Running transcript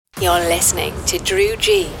You're listening to Drew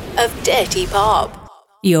G of Dirty Pop.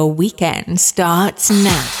 Your weekend starts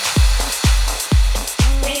now.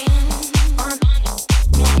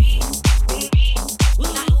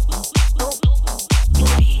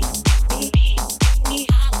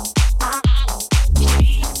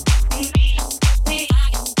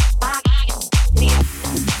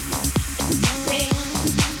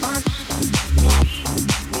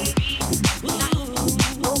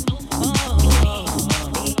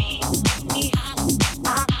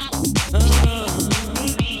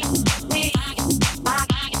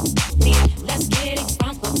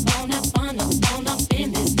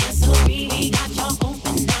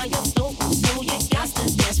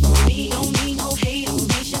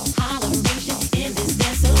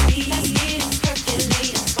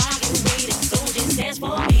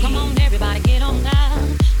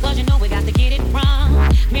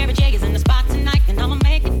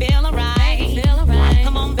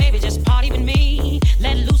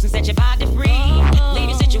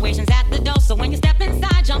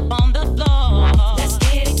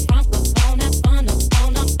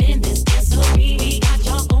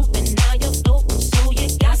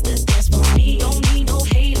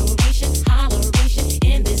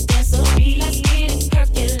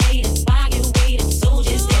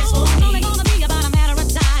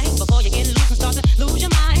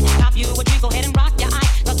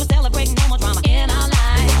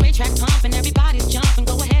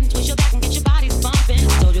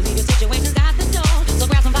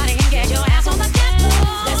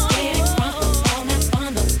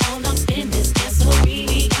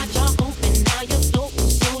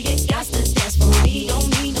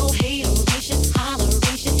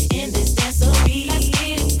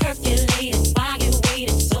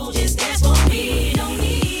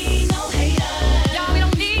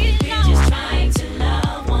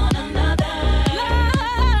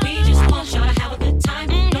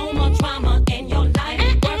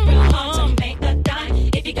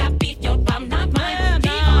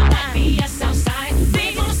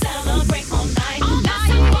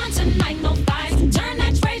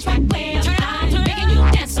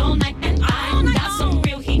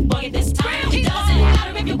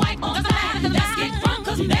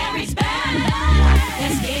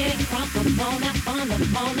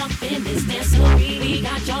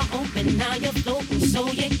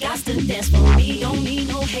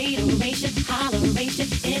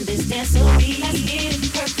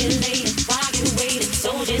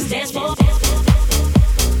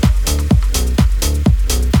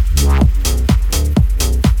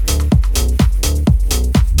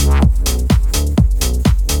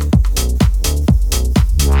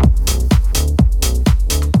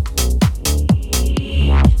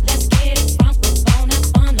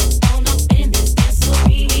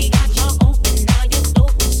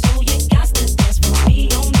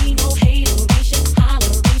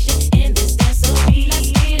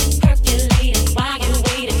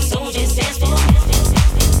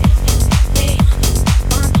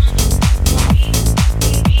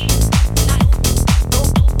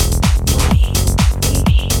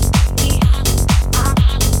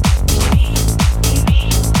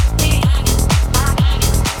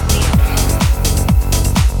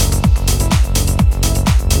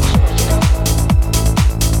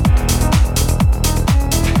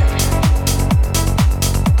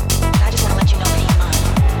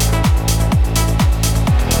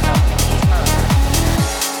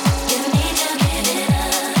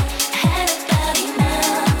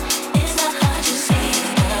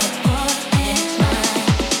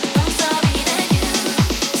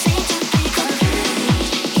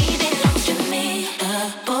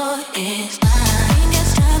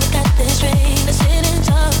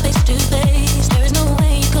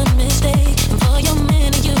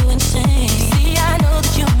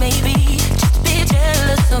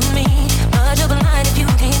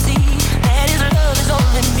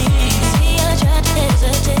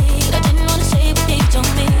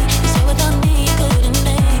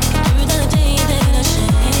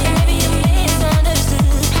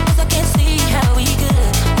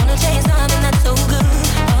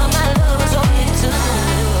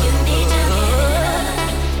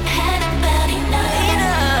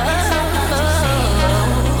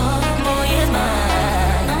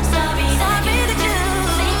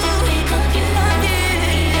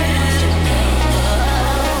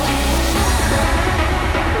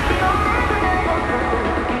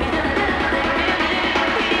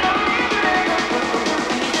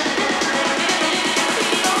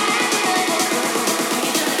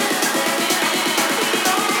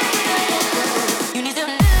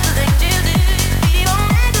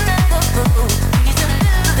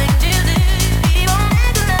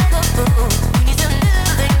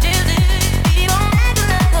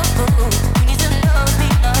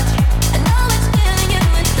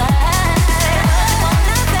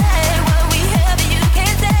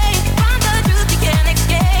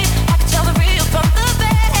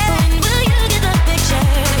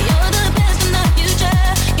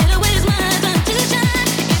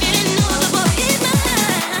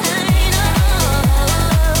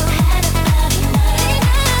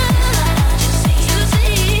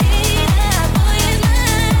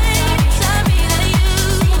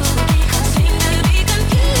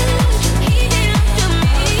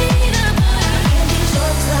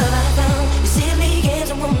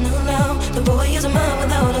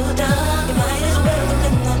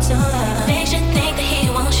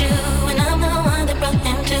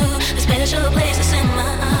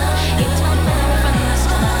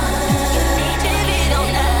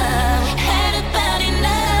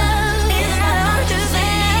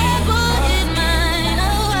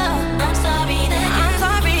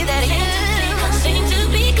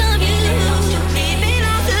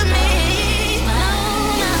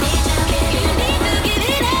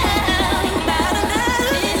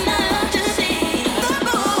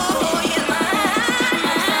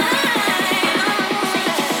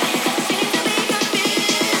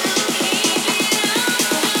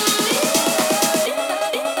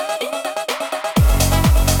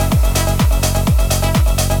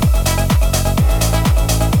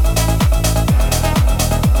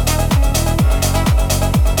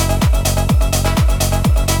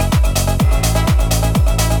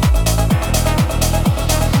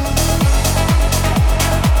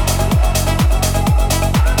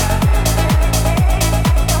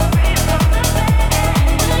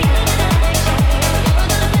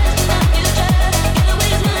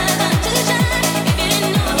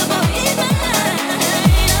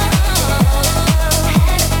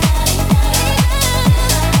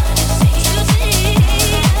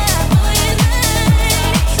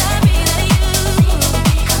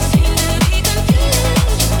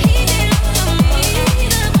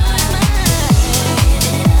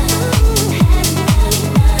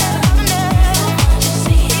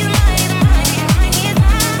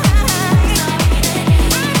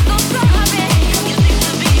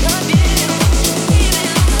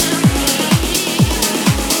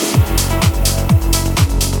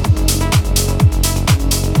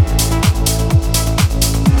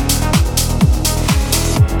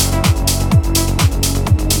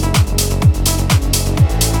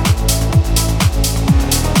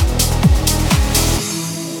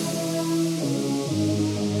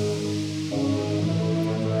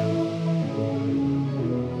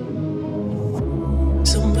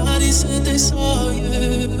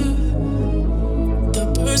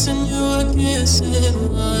 guess it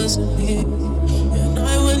wasn't me, and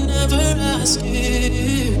I would never ask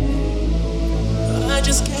you. I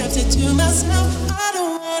just kept it to myself. I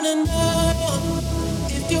don't wanna know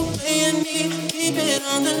if you're playing me. Keep it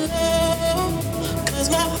on the low,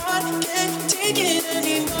 'cause my heart can't take it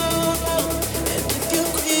anymore. And if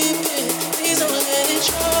you're creeping, please don't let it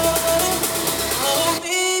show. Oh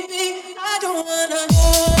baby, I don't wanna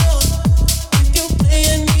know if you're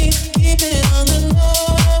playing me. Keep it on the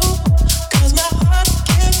low, 'cause my heart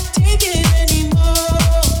can't take it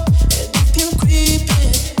anymore. And if you're creeping,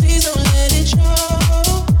 please don't let it show.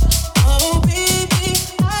 Oh baby,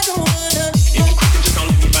 I don't wanna. If you creeping, just don't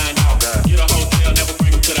let me find out. Get a hotel, never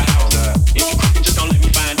bring 'em to the house. If you creeping, just don't let me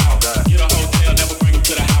find out. Get a hotel, never bring 'em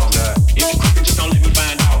to the house.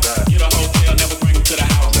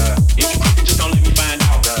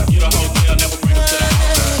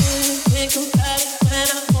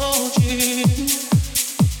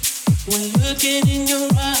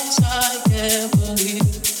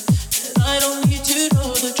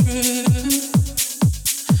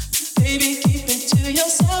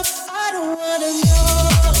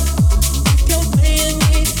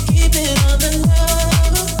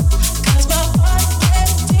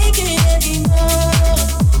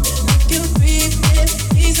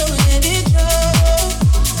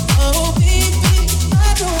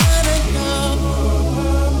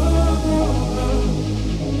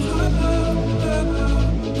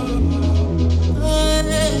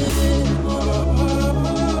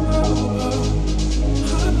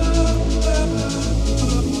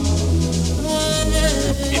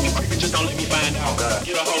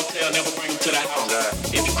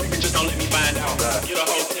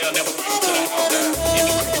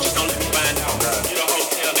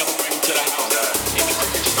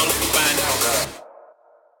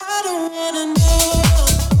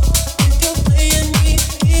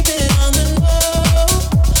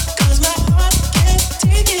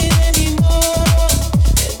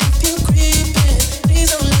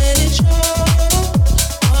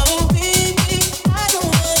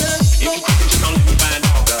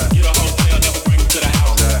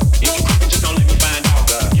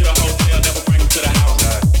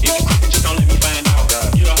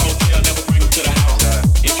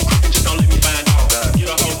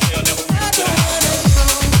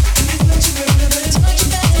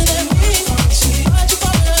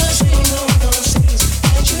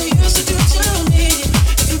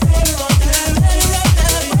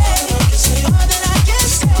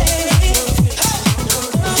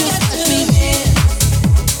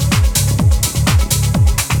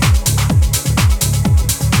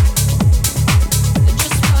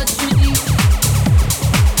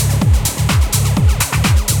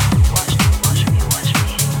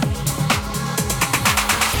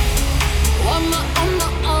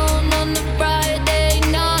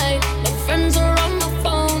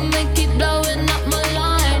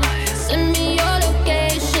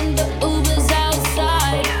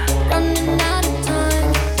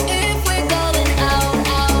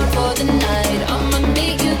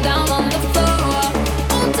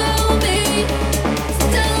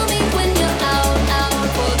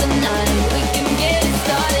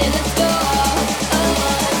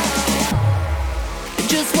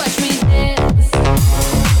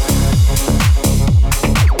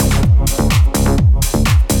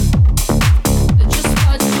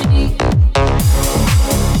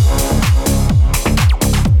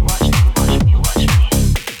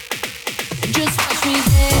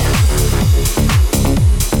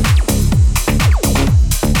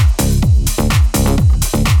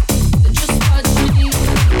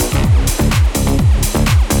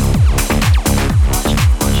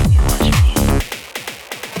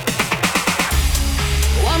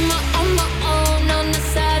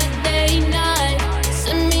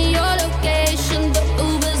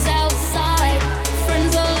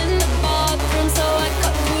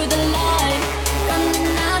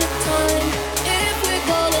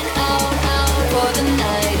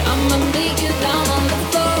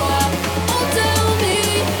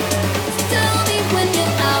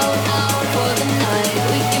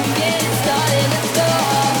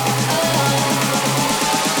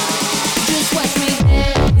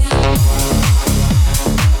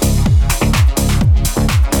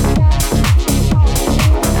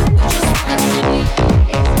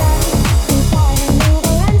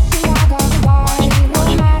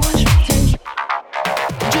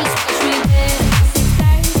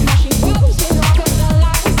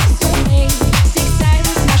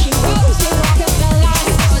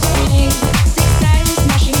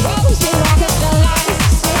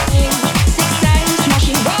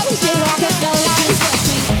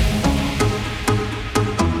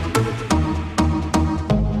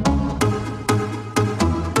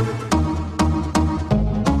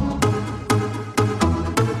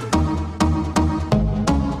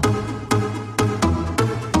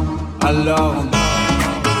 Alone.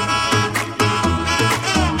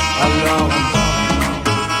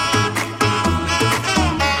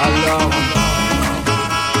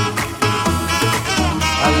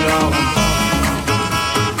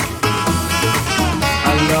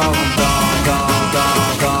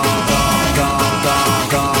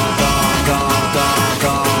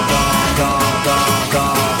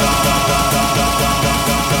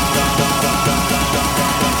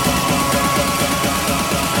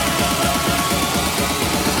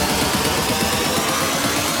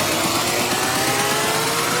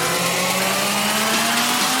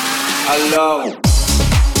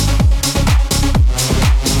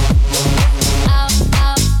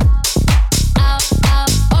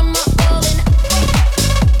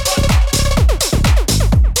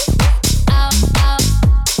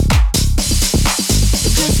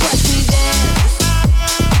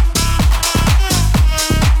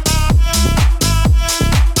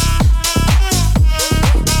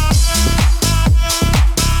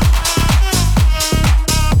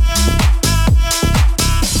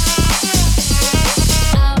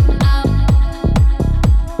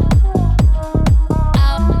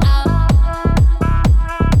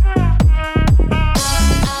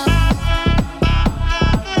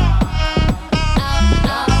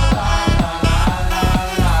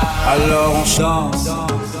 Alors on chante.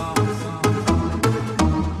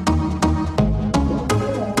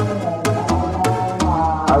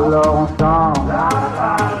 Alors on chante.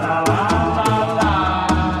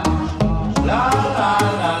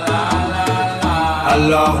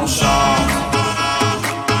 Alors on chante.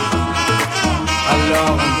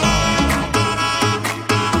 Alors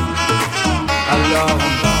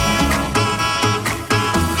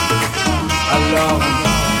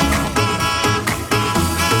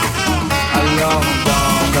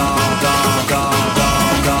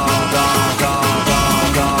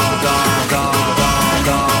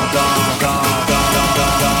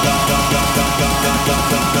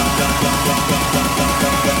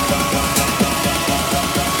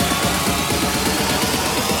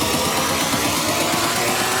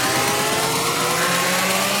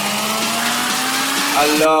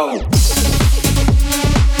Alors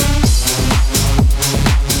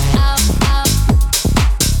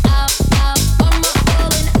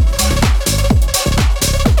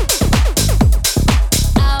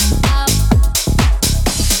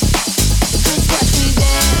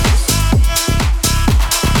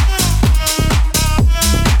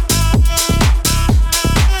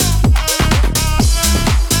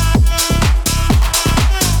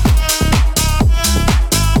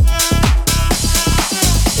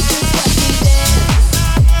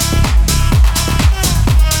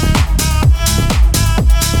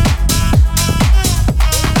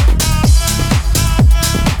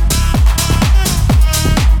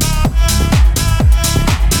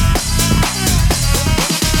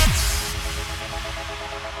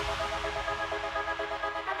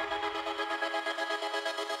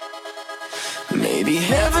maybe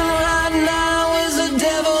heaven right now is a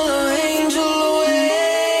devil or angel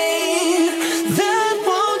away. That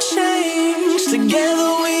won't change. Together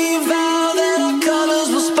we vow that our colors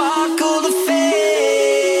will sparkle to fade.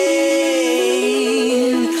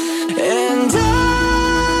 And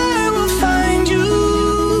I will find you.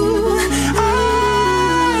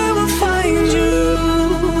 I will find you.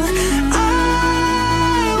 I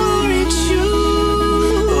will reach you.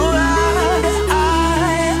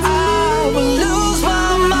 I will lose my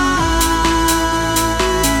mind,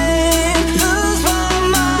 lose my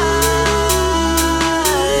mind,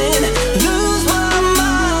 lose my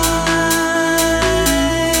mind,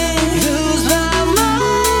 lose my mind,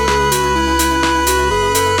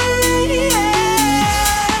 yeah.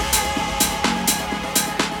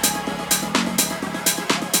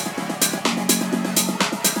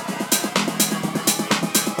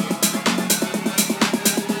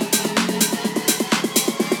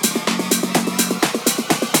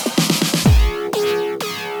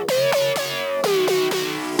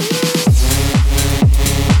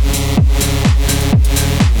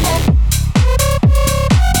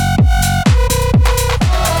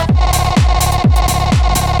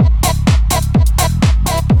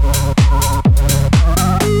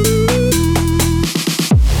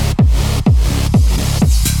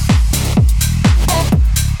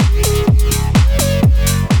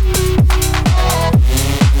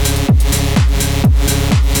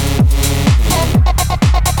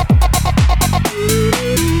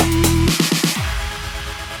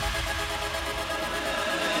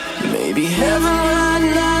 Maybe heaven right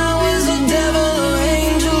now is a devil or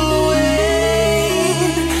angel away.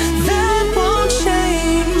 That won't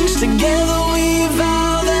change. Together we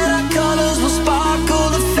vow that our colors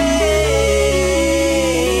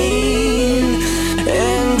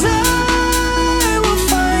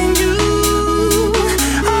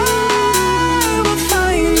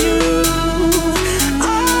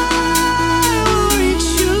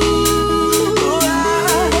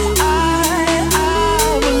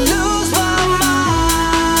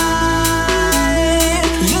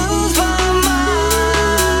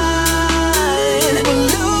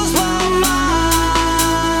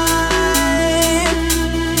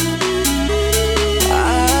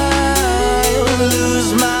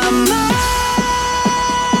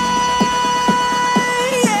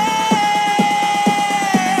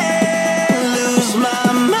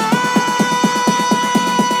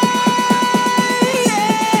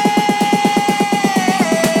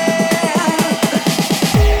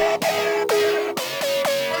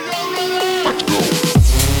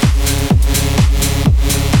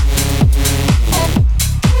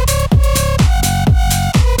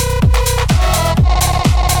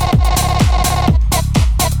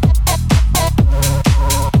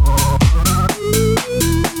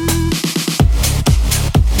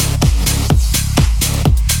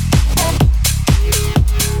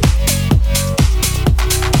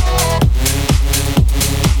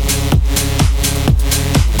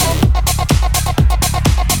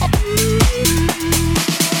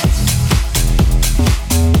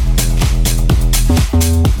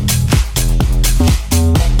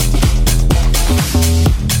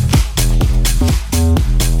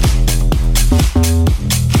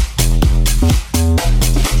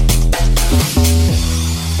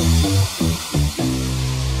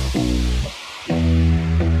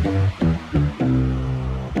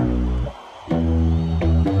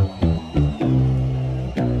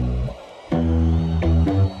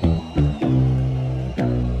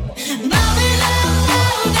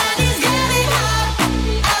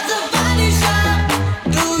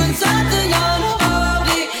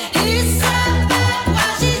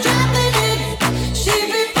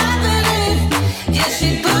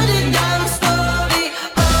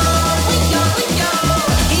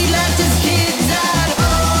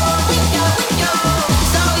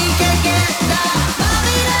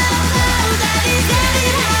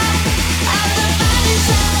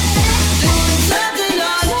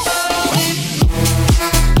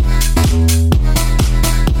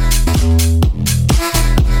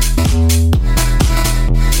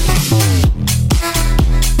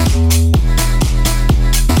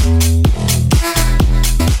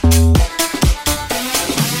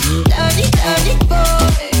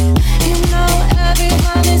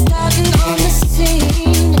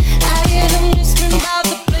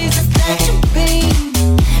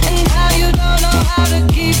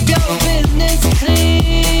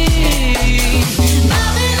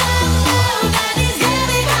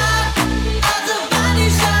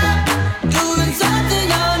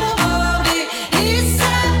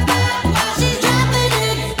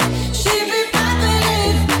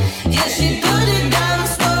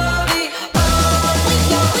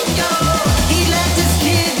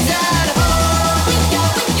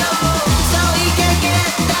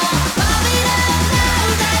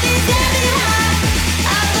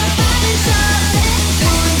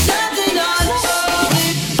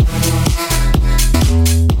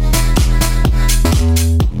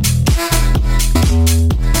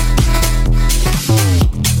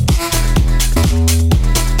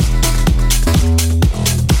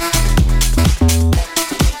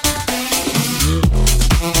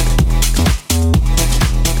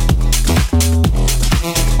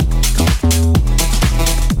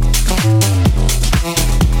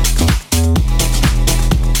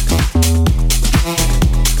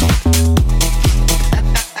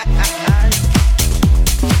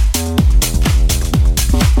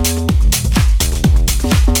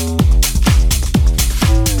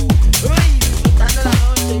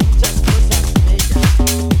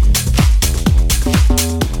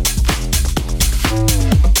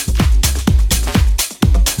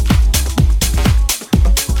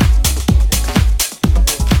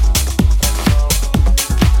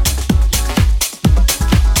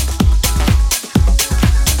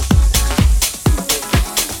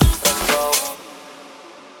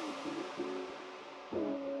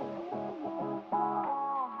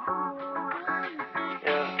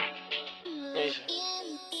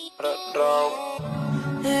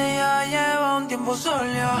Ella lleva un tiempo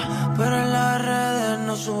sola, pero en las redes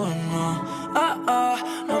no sube nada.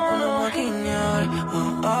 Nos ponemos a guiñar.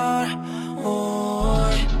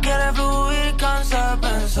 Quiere fluir, cansa de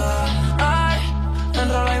pensar.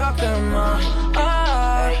 Enrola y va a quemar.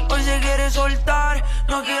 Hoy se quiere soltar,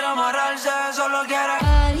 no quiere amarrarse, solo quiere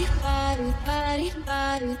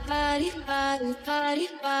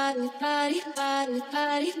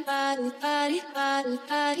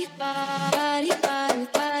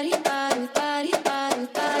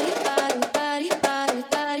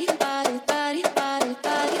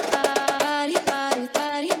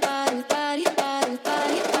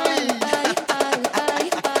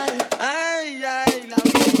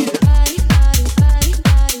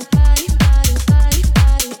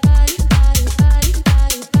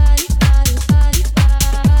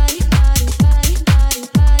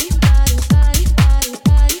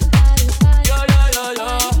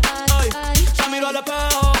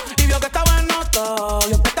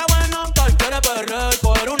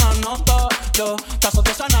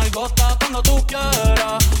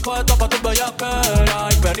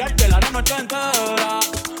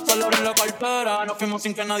nos fuimos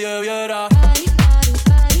sin que nadie viera.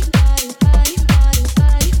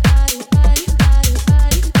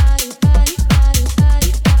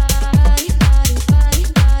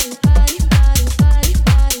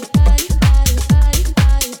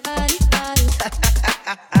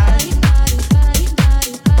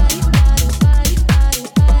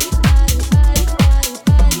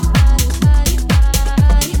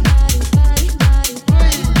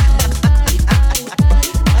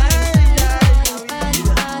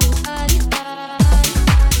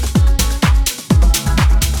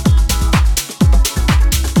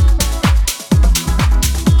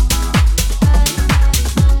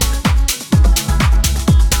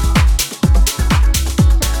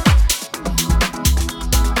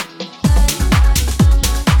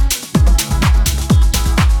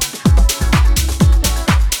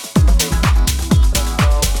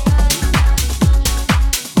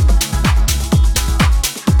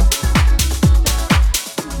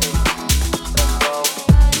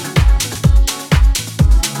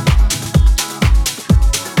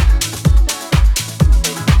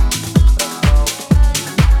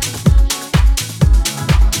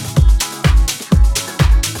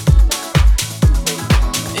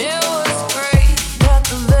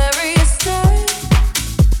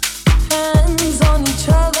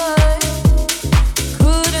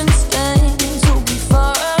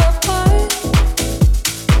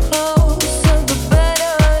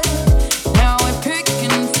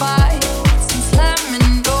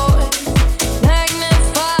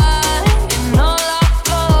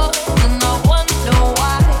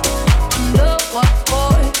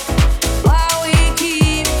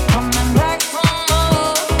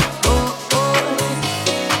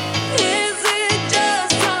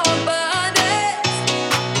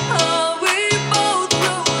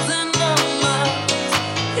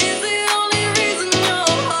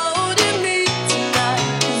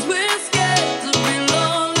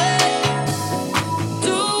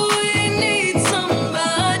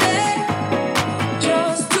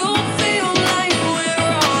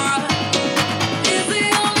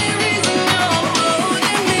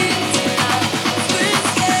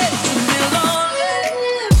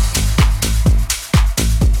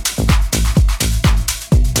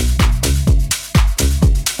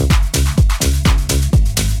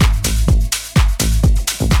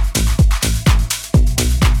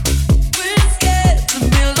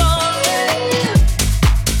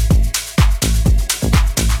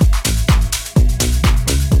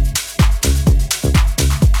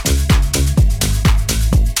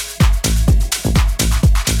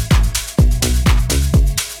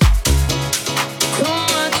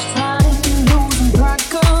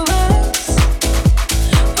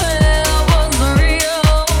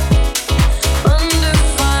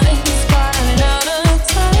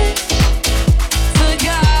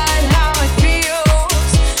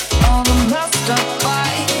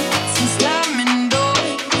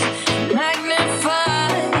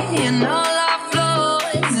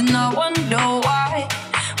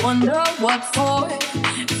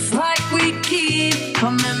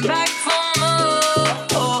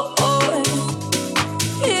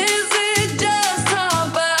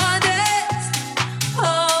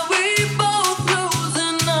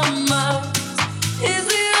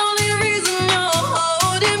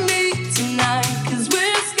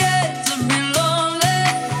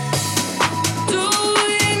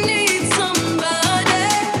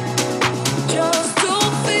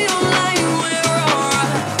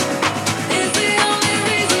 Is the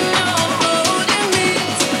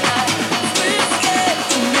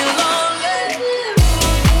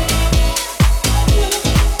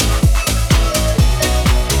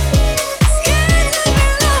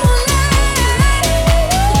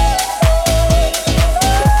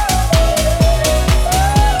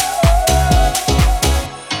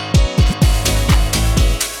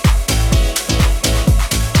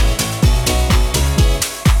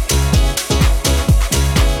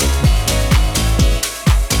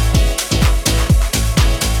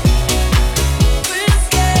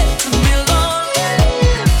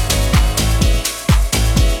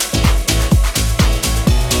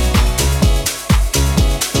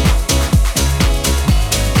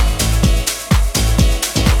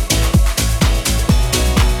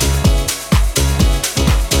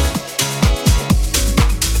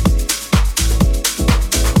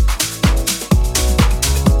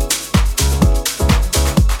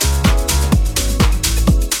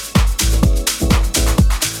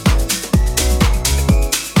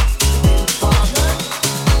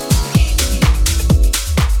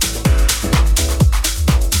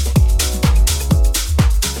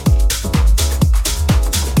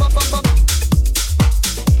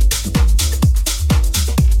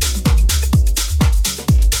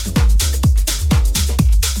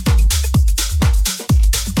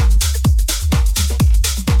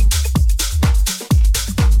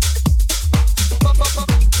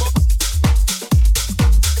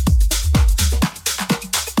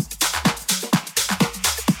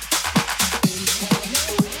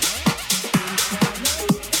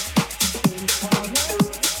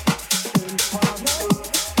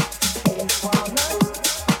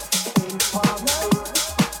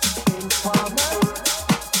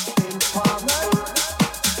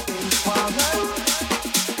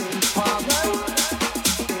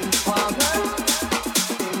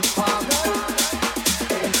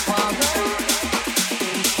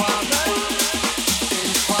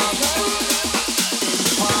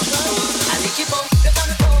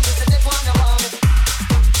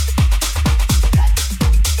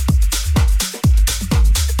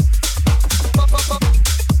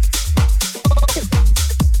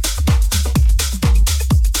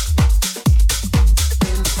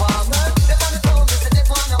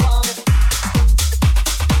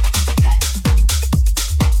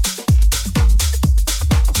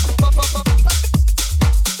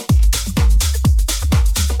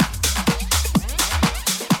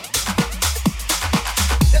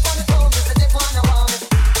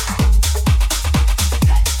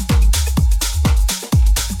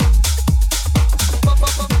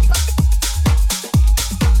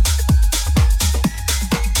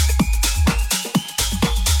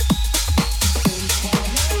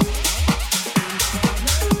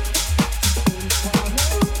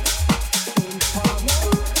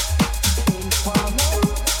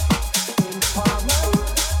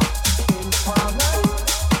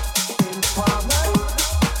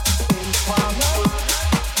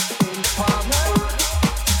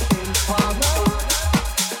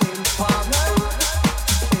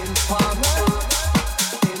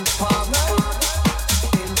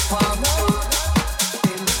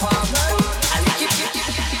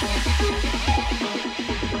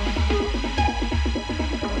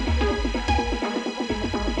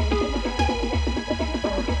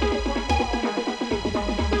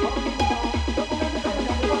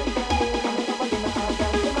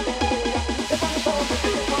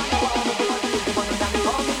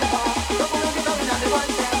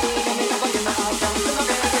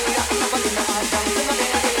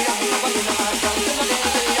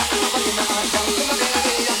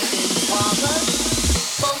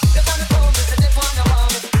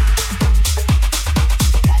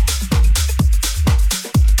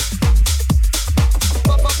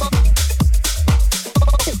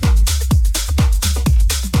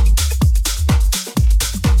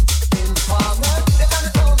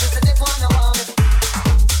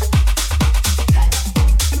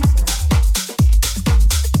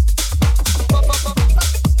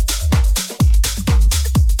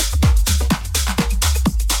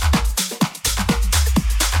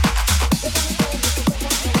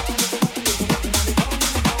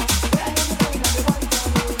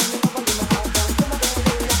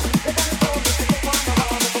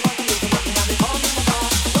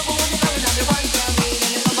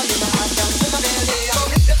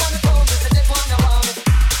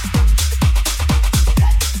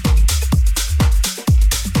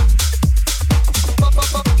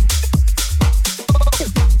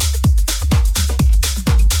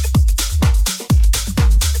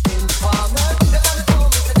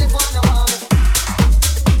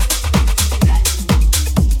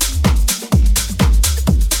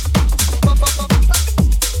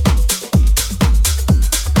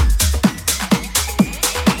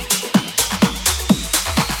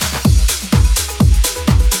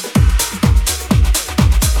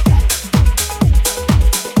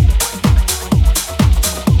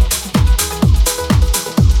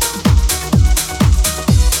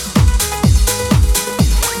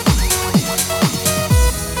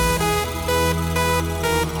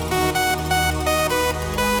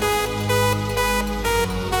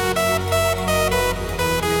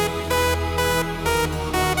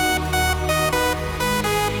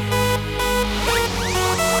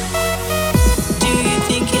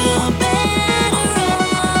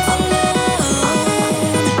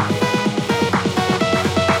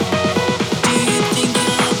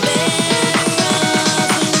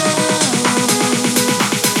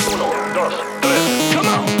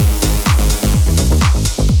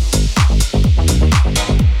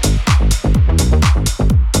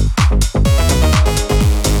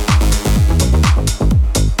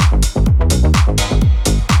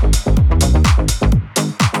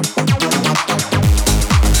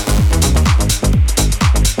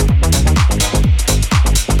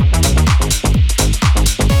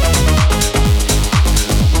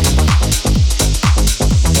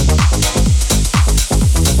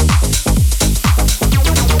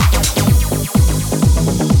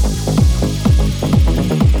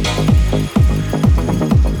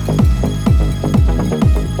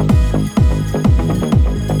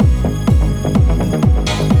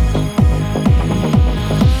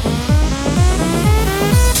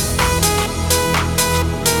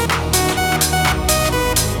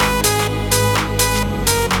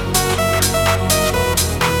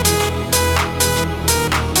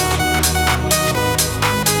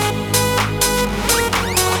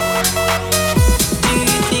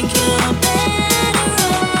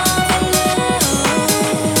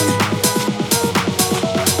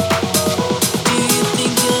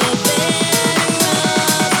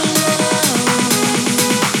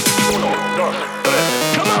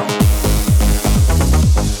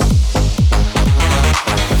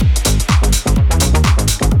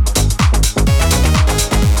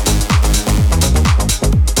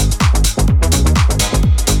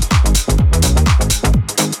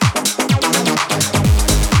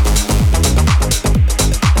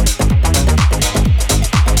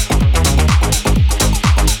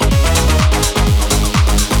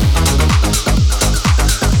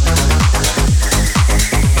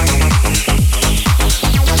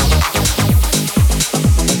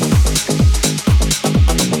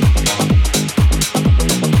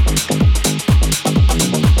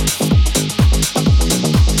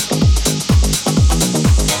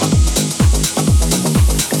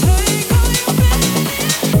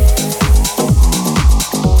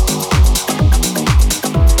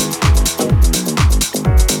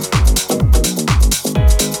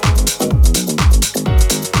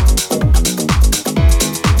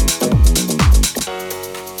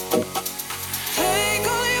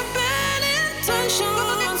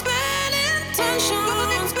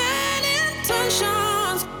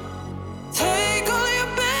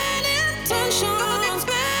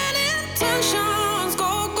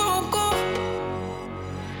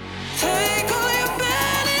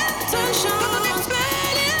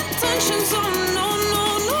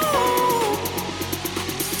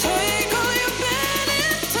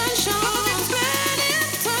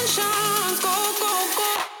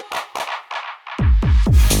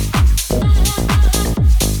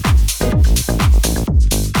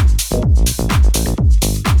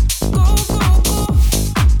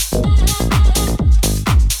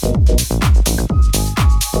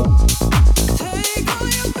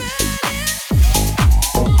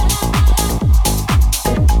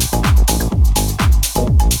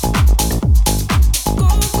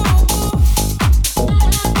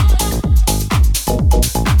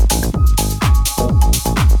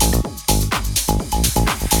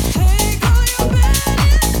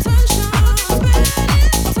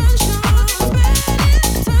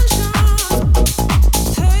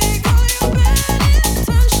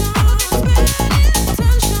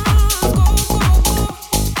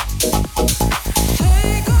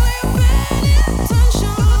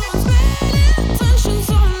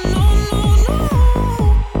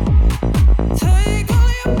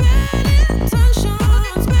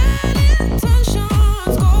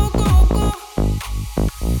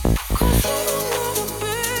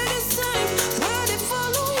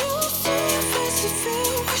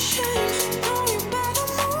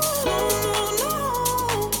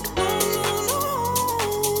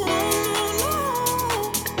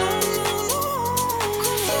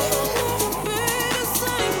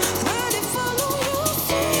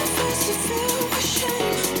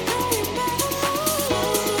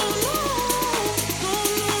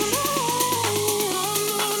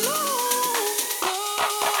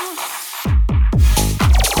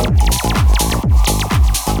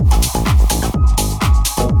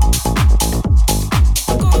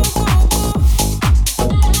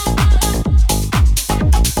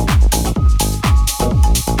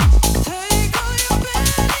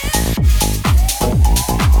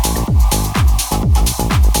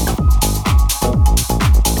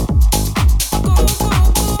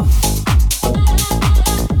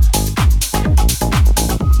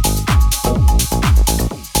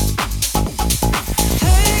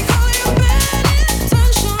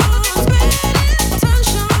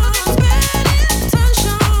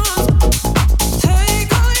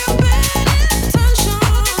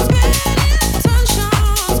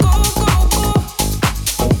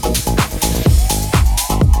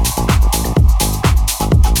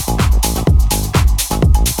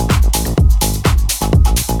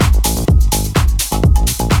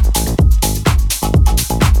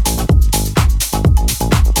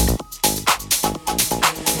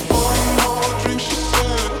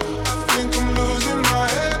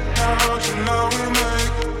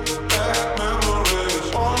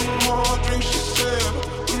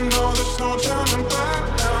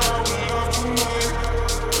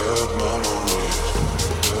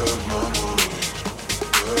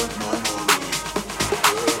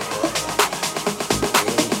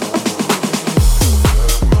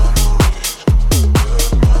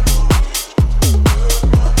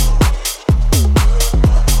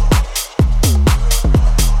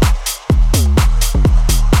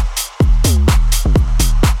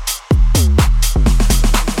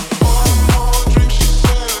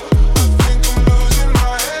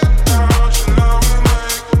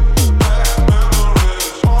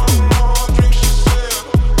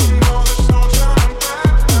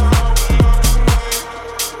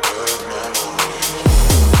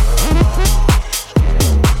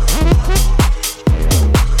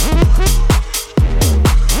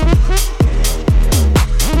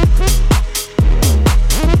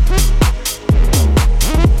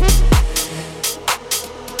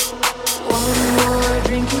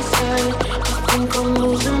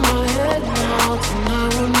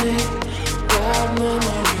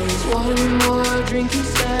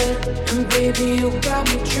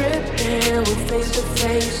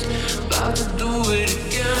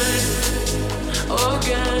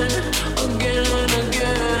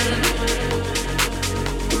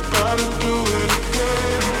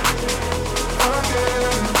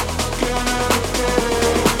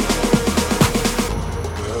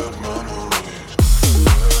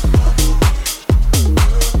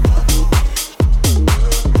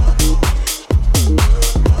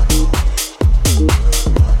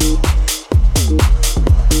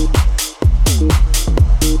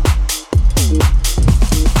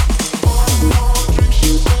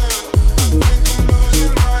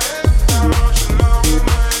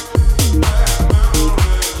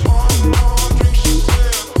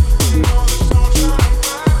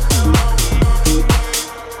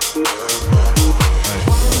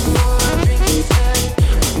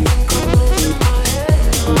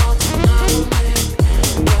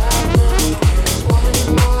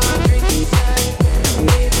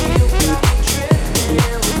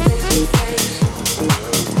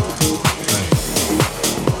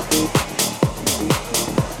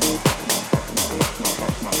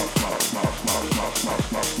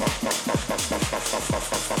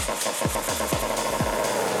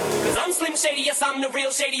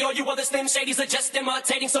Slim Shadys are just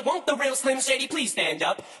imitating. So won't the real Slim Shady please stand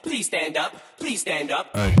up? Please stand up. Please stand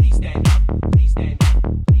up. Please stand up. Please stand up.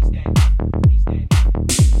 Please stand up. Please stand up.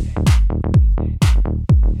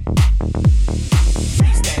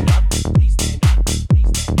 Please stand up. Please stand up. Please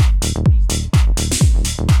stand up.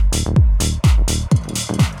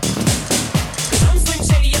 'Cause I'm Slim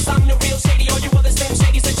Shady, yes I'm the real Shady. All you other Slim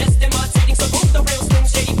Shadys are just imitating. So won't the real Slim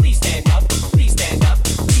Shady please stand up? Please stand up.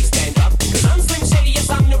 Please stand up. 'Cause I'm Slim Shady,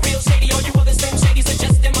 yes I'm the real Shady. All you other Slim Shadys are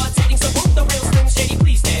just imitating. So won't the real Slim Shady please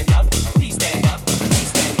stand up? Please stand up.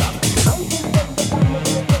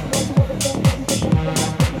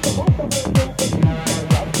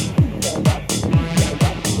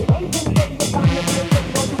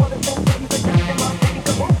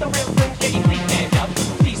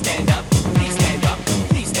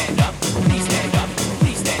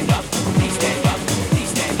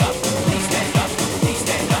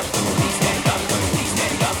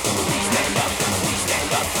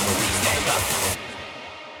 Please stand up.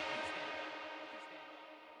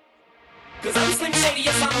 Cause I'm Slim Shady,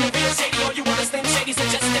 yes I'm the real Shady. All you other Slim Shadys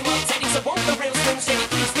are just imitating. So won't the real Slim Shady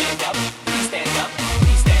please stand up? Please stand up.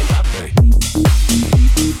 Please stand up. Hey.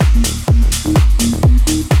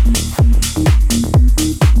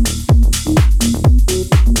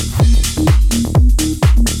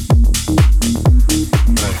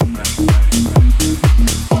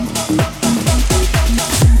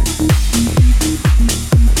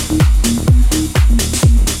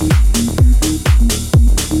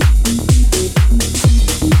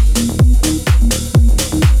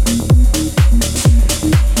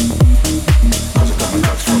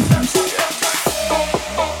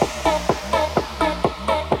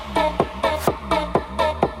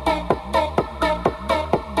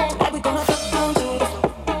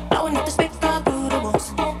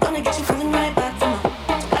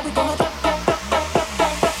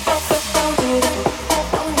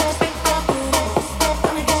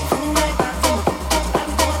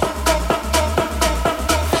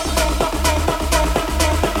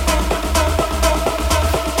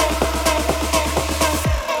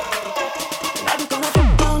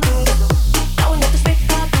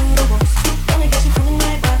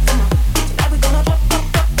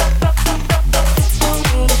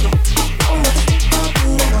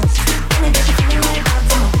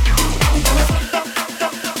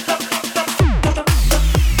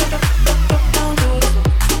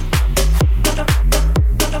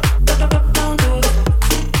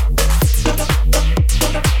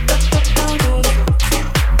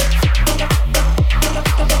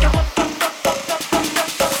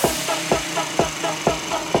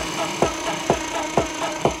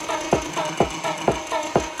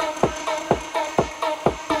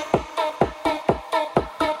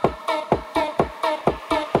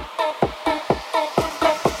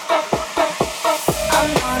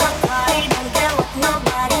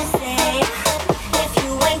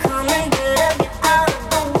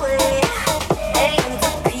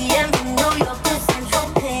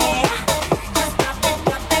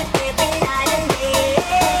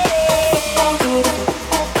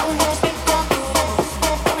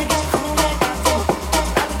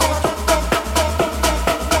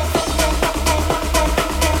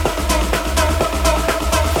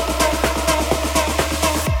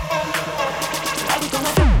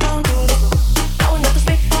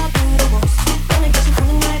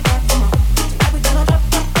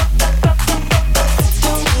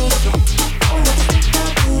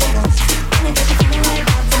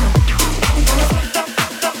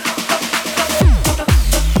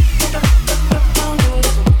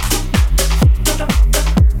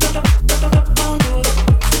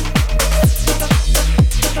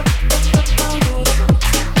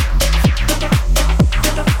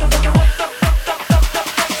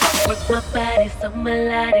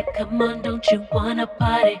 Come on, don't you wanna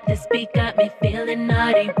party? This beat got me feeling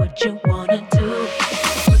naughty. What you wanna do?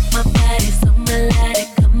 Work my body so melodic.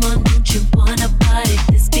 Come on, don't you wanna party?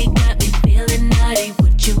 This beat got me feeling naughty.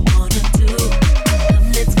 What you wanna do?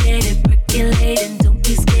 Come, let's get it percolating. Don't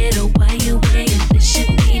be scared of why you waiting. There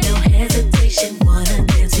should be no hesitation. Wanna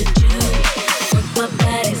dance with you? Work my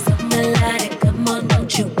body so melodic. Come on,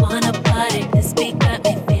 don't you wanna party? This beat got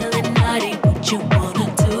me feeling naughty. What you wanna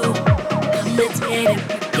do? Come, let's get it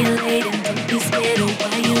percolating. Don't be scared of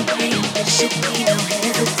why you waiting. There should be no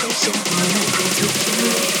hesitation. Wanna dance with you?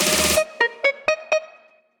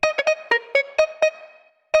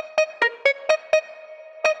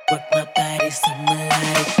 Work my body so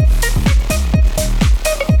melodic.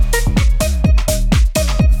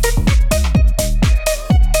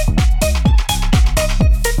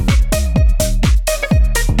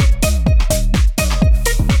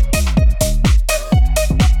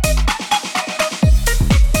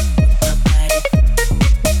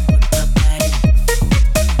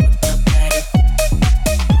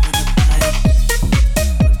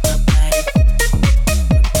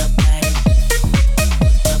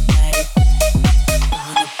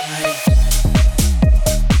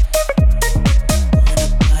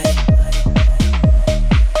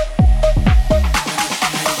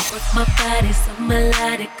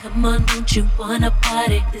 don't you wanna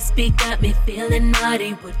party? This beat got me feeling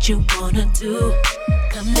naughty. What you wanna do?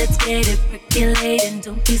 Come, let's get it percolating.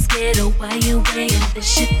 Don't be scared of why you waiting. There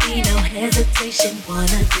should be no hesitation.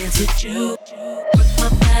 Wanna dance with you? Work my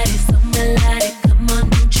body so melodic. Come on,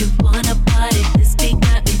 don't you wanna party? This beat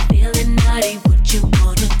got me feeling naughty. What you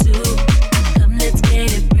wanna do? Come, let's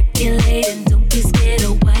get it percolating. Don't be scared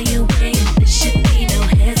of why you waiting. There should be no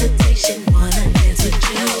hesitation. Wanna dance with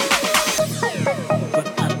you? Work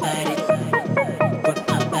my body, work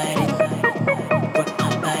my body, work my body, work my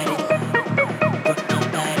body, my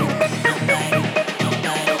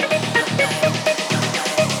body,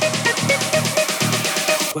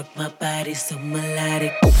 work my body so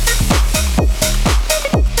melodic.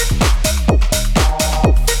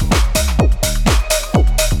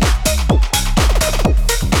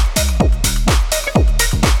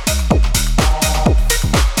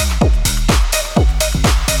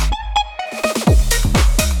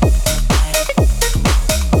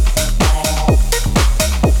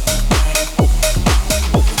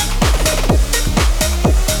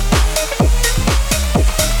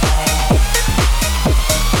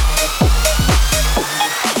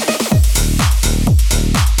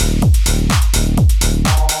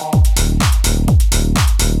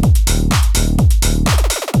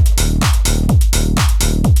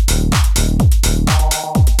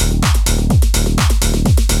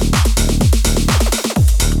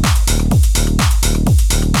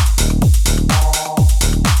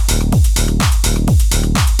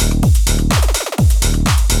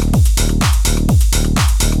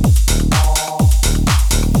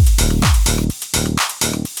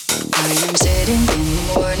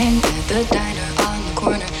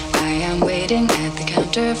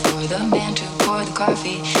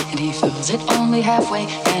 Halfway,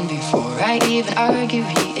 and before I even argue,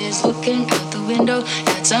 he is looking out the window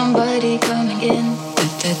at somebody coming in.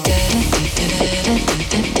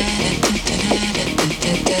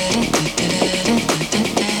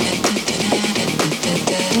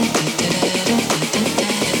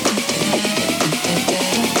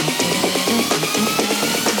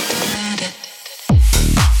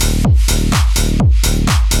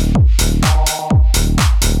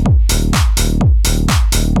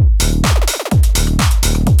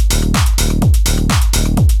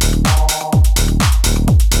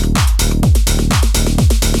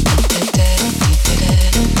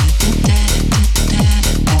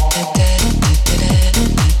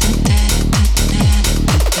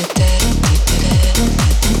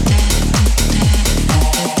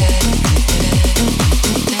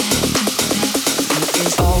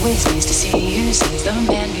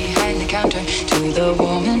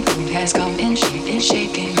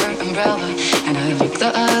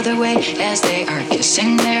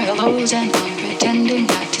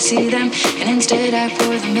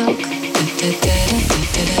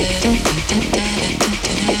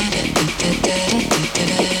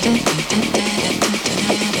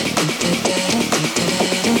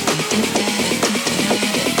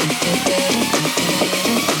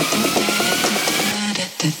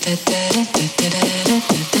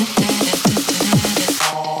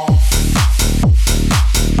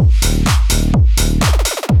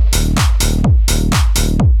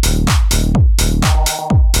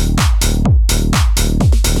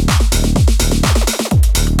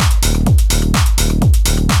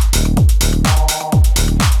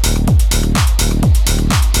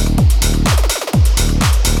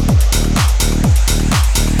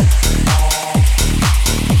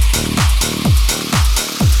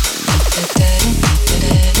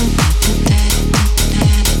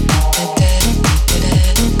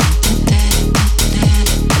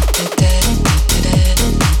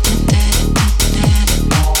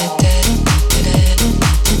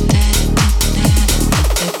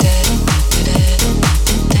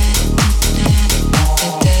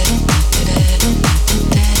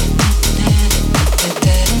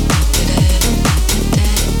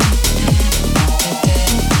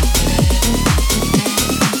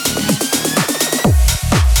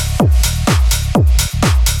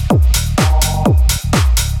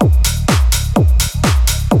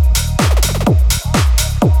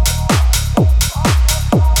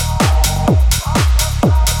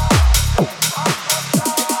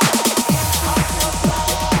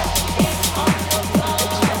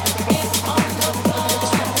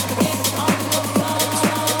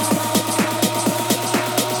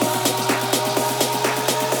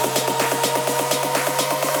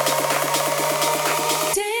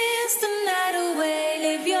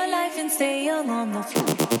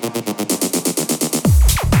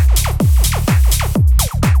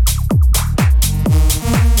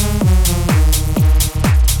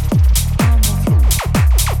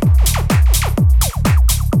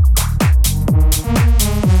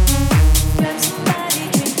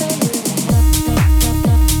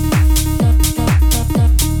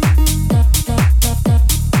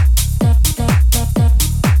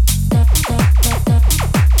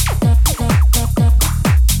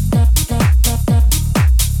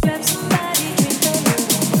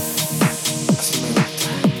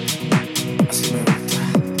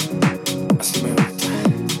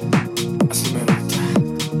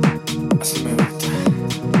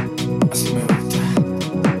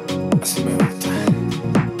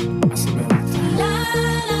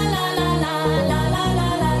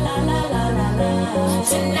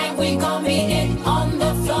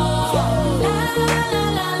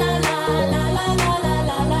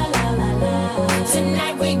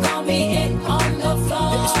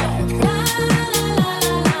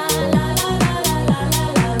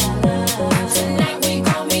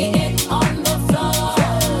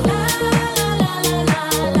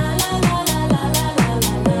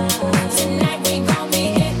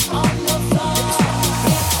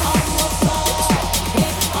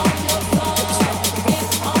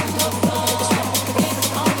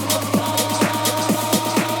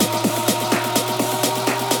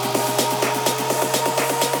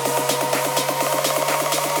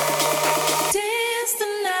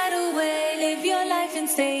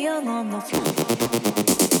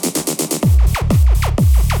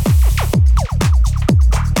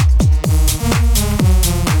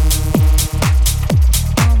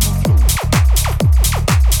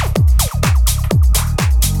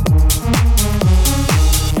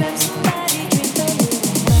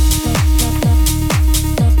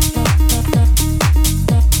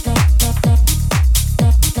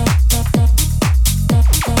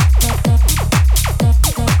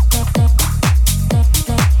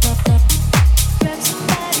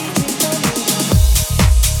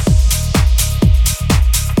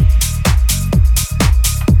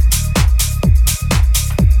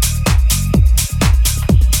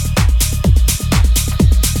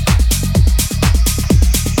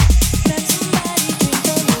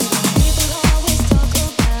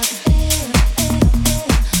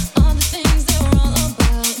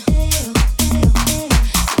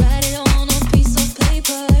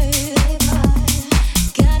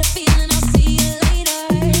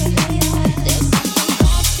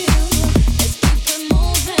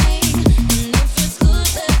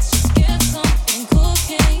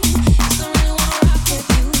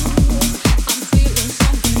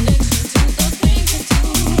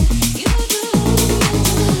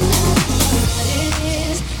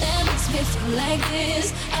 like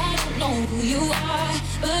this. I don't know who you are,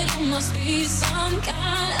 but you must be some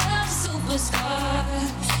kind of superstar.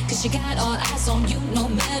 Cause you got all eyes on you no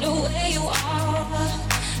matter where you are.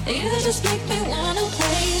 You just make me wanna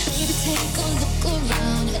play. Baby, take a look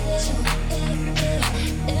around.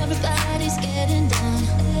 Everybody's getting down.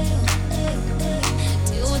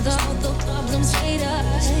 Deal with all the problems later.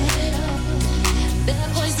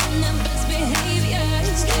 Bad boys in their best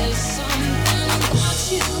behaviors. There's something about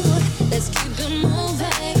you. Let's keep it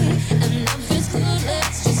moving. And if it's good,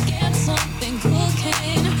 let's just get something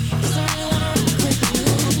cooking. 'Cause I really wanna rock with you.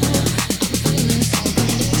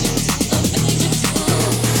 I'm feeling so addicted to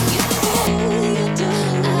you do.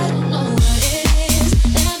 I don't know what it is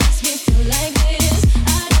that makes me feel like this.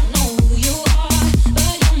 I don't know who you are,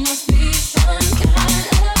 but you must be some kind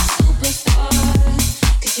of superstar.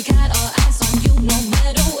 'Cause you got all eyes on you no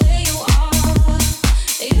matter where you are.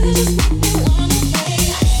 You just make me wanna play.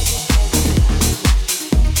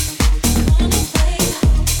 Wanna play.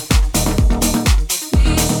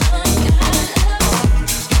 Be some kind of.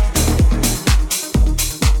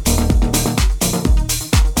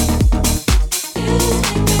 You just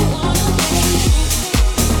make me wanna play.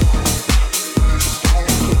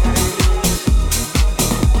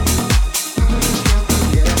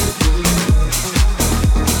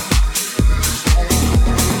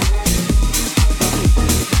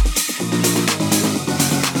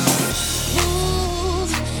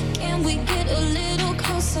 Move, can we get a little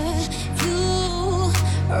closer? You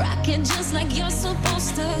rock it just like you're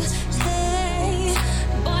supposed to. Hey,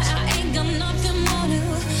 boy, I ain't got nothing more to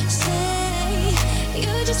say.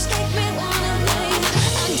 You just make me wanna play.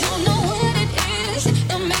 I don't know what it is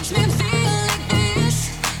that makes me feel like this.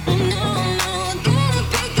 No, no, gotta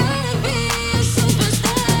be a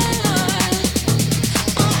superstar.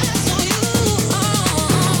 All eyes on you.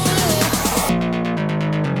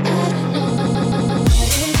 I don't know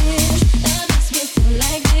what it is that makes me feel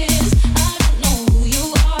like this. I don't know who you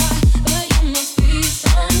are, but you must be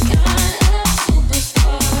some kind of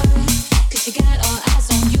superstar. 'Cause you got all eyes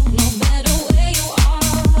on you no matter where you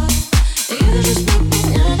are. You just make